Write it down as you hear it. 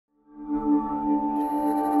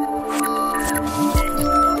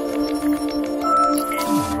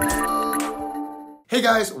Hey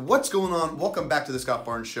guys, what's going on? Welcome back to the Scott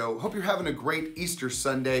Barnes Show. Hope you're having a great Easter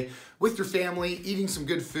Sunday with your family, eating some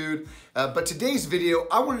good food. But today's video,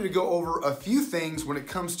 I wanted to go over a few things when it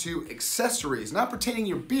comes to accessories, not pertaining to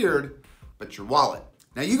your beard, but your wallet.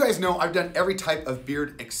 Now you guys know I've done every type of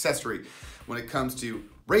beard accessory when it comes to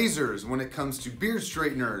razors, when it comes to beard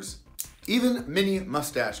straighteners, even mini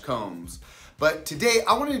mustache combs. But today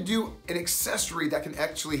I wanted to do an accessory that can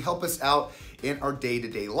actually help us out in our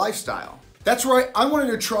day-to-day lifestyle. That's right, I wanted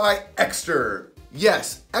to try Ekster.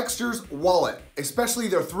 Yes, Ekster's wallet, especially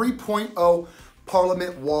their 3.0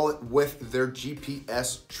 Parliament wallet with their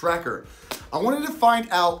GPS tracker. I wanted to find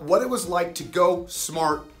out what it was like to go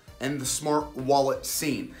smart in the smart wallet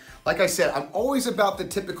scene. Like I said, I'm always about the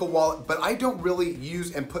typical wallet, but I don't really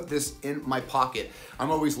use and put this in my pocket. I'm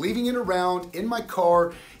always leaving it around in my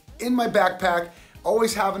car, in my backpack,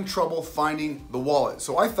 always having trouble finding the wallet.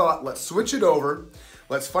 So I thought, let's switch it over.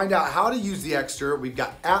 Let's find out how to use the Ekster. We've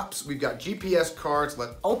got apps, we've got GPS cards.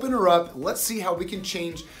 Let's open her up. Let's see how we can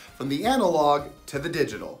change from the analog to the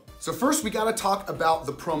digital. So first we gotta talk about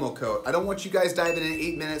the promo code. I don't want you guys diving in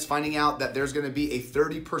 8 minutes finding out that there's gonna be a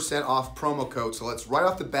 30% off promo code. So let's right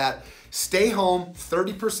off the bat, stay home,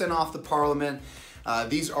 30% off the Parliament.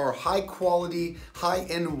 These are high quality,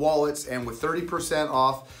 high-end wallets, and with 30%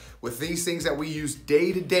 off, with these things that we use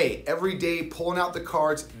day to day, every day, pulling out the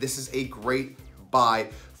cards, this is a great buy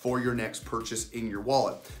for your next purchase in your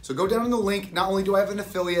wallet. So go down in the link. Not only do I have an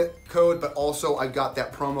affiliate code, but also I've got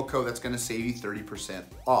that promo code that's gonna save you 30%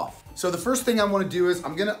 off. So the first thing I wanna do is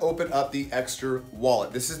I'm gonna open up the Ekster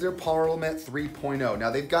wallet. This is their Parliament 3.0.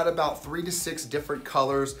 Now they've got about 3 to 6 different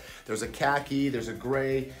colors. There's a khaki, there's a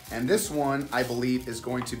gray, and this one I believe is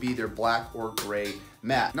going to be their black or gray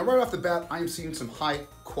matte. Now right off the bat, I'm seeing some high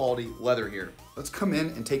quality leather here. Let's come in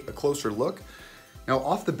and take a closer look. Now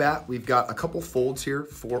off the bat, we've got a couple folds here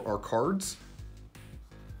for our cards.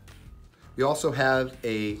 We also have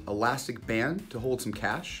a elastic band to hold some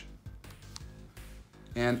cash.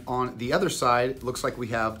 And on the other side, it looks like we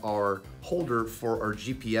have our holder for our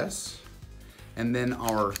GPS and then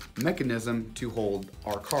our mechanism to hold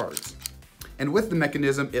our cards. And with the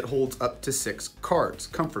mechanism, it holds up to 6 cards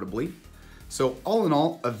comfortably. So all in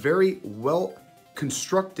all, a very well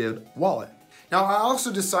constructed wallet. Now, I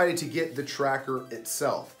also decided to get the tracker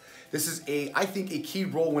itself. This is I think, a key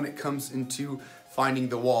role when it comes into finding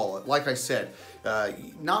the wallet. Like I said,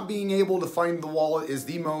 not being able to find the wallet is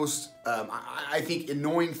the most, I think,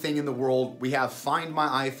 annoying thing in the world. We have Find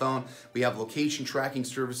My iPhone, we have location tracking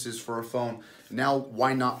services for our phone. Now,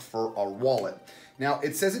 why not for our wallet? Now,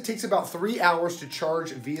 it says it takes about 3 hours to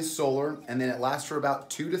charge via solar, and then it lasts for about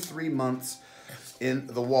 2 to 3 months in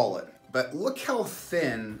the wallet. But look how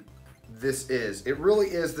thin this is. It really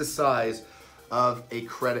is the size of a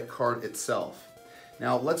credit card itself.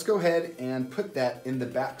 Now let's go ahead and put that in the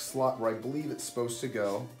back slot where I believe it's supposed to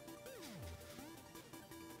go.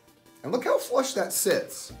 And look how flush that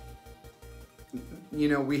sits. You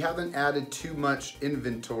know, we haven't added too much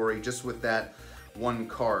inventory just with that one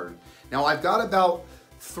card. Now I've got about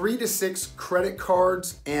 3 to 6 credit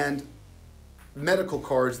cards and medical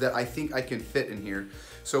cards that I think I can fit in here.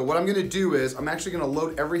 So what I'm gonna do is I'm actually gonna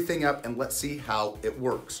load everything up and let's see how it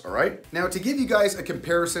works, all right? Now to give you guys a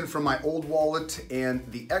comparison from my old wallet and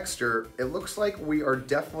the Ekster, it looks like we are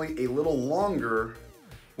definitely a little longer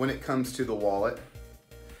when it comes to the wallet,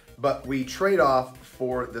 but we trade off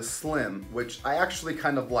for the slim, which I actually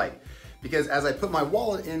kind of like, because as I put my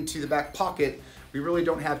wallet into the back pocket, we really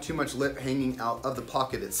don't have too much lip hanging out of the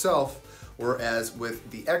pocket itself. Whereas with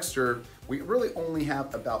the Ekster, we really only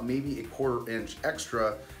have about maybe a 1/4 inch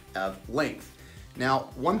extra of length. Now,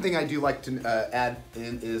 one thing I do like to add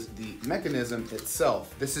in is the mechanism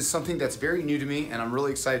itself. This is something that's very new to me and I'm really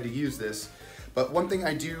excited to use this. But one thing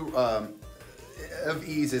I do of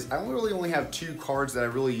ease is I really only have 2 cards that I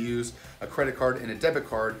really use, a credit card and a debit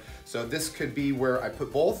card. So this could be where I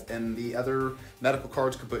put both and the other medical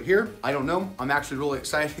cards could put here. I don't know. I'm actually really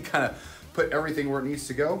excited to kind of put everything where it needs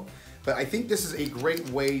to go. But I think this is a great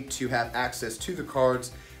way to have access to the cards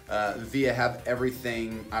via have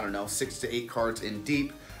everything, I don't know, 6 to 8 cards in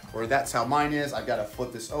deep, or that's how mine is. I've got to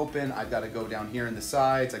flip this open. I've got to go down here in the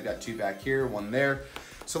sides. I've got 2 back here, 1 there.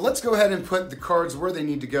 So let's go ahead and put the cards where they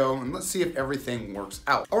need to go and let's see if everything works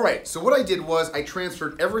out. All right, so what I did was I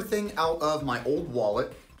transferred everything out of my old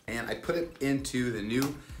wallet and I put it into the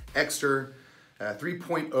new Ekster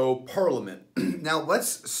 3.0 Parliament. Now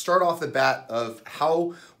let's start off the bat of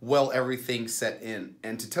how well everything set in.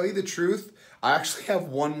 And to tell you the truth, I actually have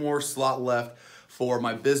 1 more slot left for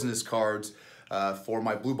my business cards for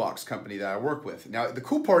my Blue Box company that I work with. Now, the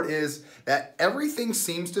cool part is that everything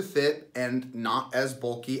seems to fit and not as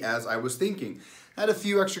bulky as I was thinking. I had a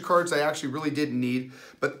few extra cards I actually really didn't need,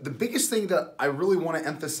 but the biggest thing that I really want to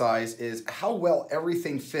emphasize is how well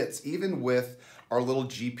everything fits, even with our little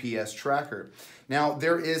GPS tracker. Now,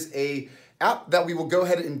 there is a app that we will go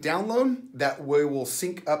ahead and download that we will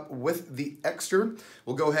sync up with the Ekster.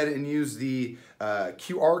 We'll go ahead and use the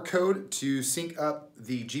QR code to sync up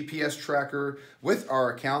the GPS tracker with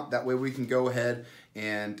our account. That way we can go ahead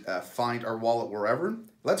and find our wallet wherever.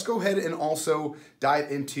 Let's go ahead and also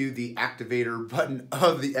dive into the activator button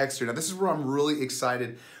of the Ekster. Now, this is where I'm really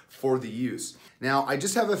excited for the use. Now, I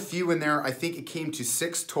just have a few in there. I think it came to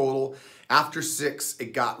 6 total. After 6,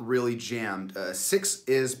 it got really jammed. 6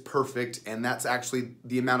 is perfect, and that's actually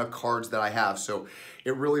the amount of cards that I have, so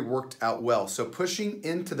it really worked out well. So pushing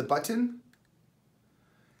into the button,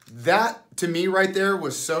 that to me right there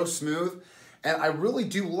was so smooth, and I really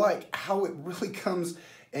do like how it really comes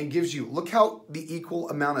and gives you, look how the equal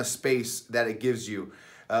amount of space that it gives you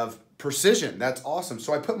of precision. That's awesome.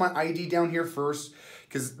 So I put my ID down here first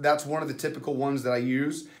because that's one of the typical ones that I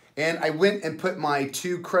use. And I went and put my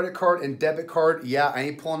 2 credit card and debit card. Yeah, I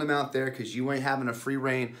ain't pulling them out there because you ain't having a free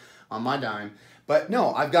reign on my dime. But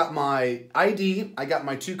no, I've got my ID, I got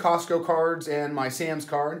my 2 Costco cards and my Sam's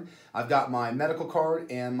card. I've got my medical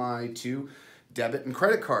card and my 2 debit and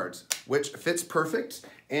credit cards, which fits perfect.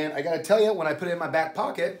 And I gotta tell you, when I put it in my back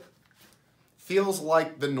pocket, feels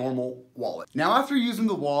like the normal wallet. Now, after using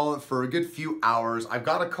the wallet for a good few hours, I've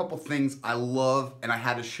got a couple things I love and I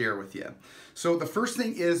had to share with you. So the first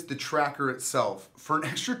thing is the tracker itself. For an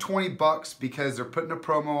extra 20 bucks, because they're putting a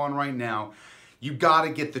promo on right now, you gotta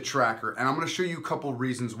get the tracker, and I'm gonna show you a couple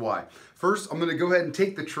reasons why. First, I'm gonna go ahead and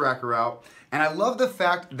take the tracker out, and I love the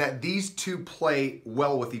fact that these two play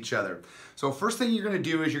well with each other. So first thing you're gonna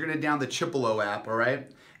do is you're gonna download the Chipolo app, all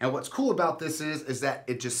right? And what's cool about this is that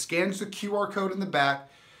it just scans the QR code in the back.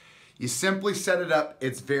 You simply set it up,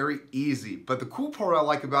 it's very easy. But the cool part I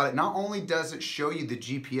like about it, not only does it show you the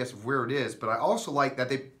GPS of where it is, but I also like that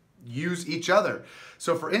they use each other.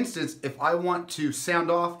 So for instance, if I want to sound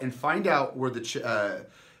off and find out where the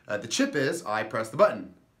chip is, I press the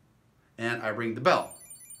button and I ring the bell.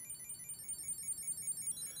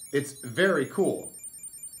 It's very cool,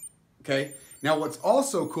 okay? Now what's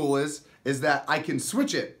also cool is that I can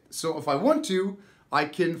switch it. So if I want to, I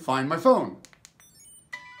can find my phone.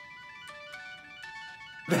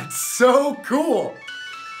 That's so cool.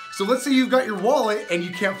 So let's say you've got your wallet and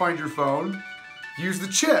you can't find your phone, use the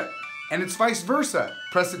chip, and it's vice versa.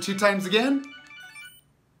 Press it 2 times again,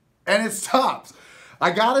 and it stops.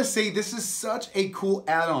 I gotta say, this is such a cool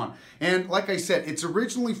add-on. And like I said, it's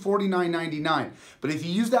originally $49.99, but if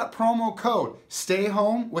you use that promo code, stay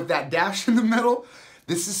home with that dash in the middle,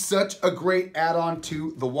 this is such a great add-on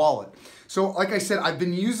to the wallet. So like I said, I've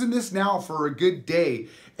been using this now for a good day,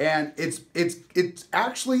 and it's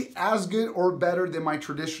actually as good or better than my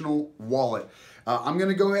traditional wallet. I'm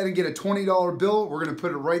gonna go ahead and get a $20 bill. We're gonna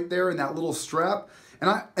put it right there in that little strap.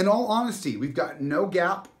 And in all honesty, we've got no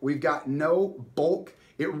gap, we've got no bulk.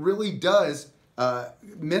 It really does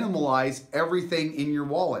minimalize everything in your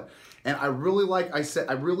wallet. And I really like,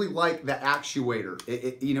 I really like the actuator.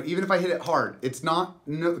 You know, even if I hit it hard, it's not,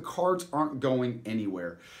 no, the cards aren't going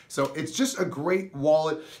anywhere. So it's just a great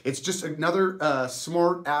wallet. It's just another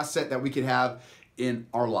smart asset that we could have in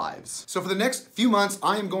our lives. So for the next few months,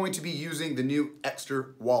 I am going to be using the new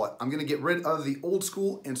Ekster wallet. I'm gonna get rid of the old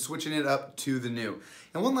school and switching it up to the new.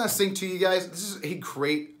 And one last thing to you guys, this is a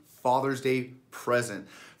great Father's Day present.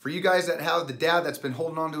 For you guys that have the dad that's been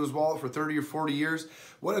holding on to his wallet for 30 or 40 years,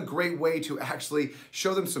 what a great way to actually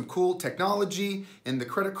show them some cool technology in the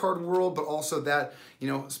credit card world, but also that, you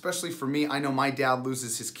know, especially for me, I know my dad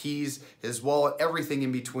loses his keys, his wallet, everything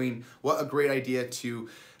in between. What a great idea to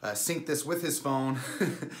sync this with his phone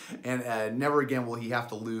and never again will he have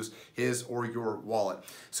to lose his or your wallet.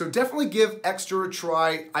 So definitely give Ekster a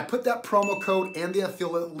try. I put that promo code and the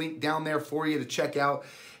affiliate link down there for you to check out.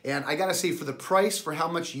 And I gotta say, for the price, for how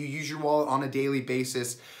much you use your wallet on a daily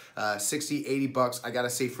basis, 60, 80 bucks, I gotta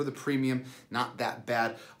say for the premium, not that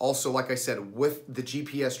bad. Also, like I said, with the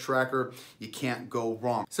GPS tracker, you can't go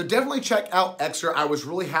wrong. So definitely check out Ekster. I was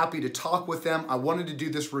really happy to talk with them. I wanted to do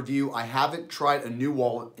this review. I haven't tried a new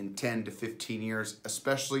wallet in 10 to 15 years,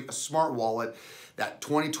 especially a smart wallet. That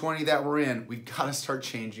 2020 that we're in, we've gotta start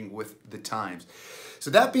changing with the times. So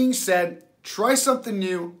that being said, try something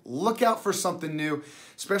new, look out for something new,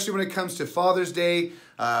 especially when it comes to Father's Day,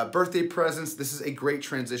 birthday presents. This is a great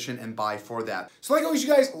transition and buy for that. So like always, you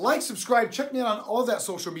guys, like, subscribe, check me out on all of that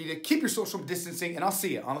social media, keep your social distancing, and I'll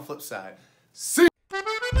see you on the flip side. See ya.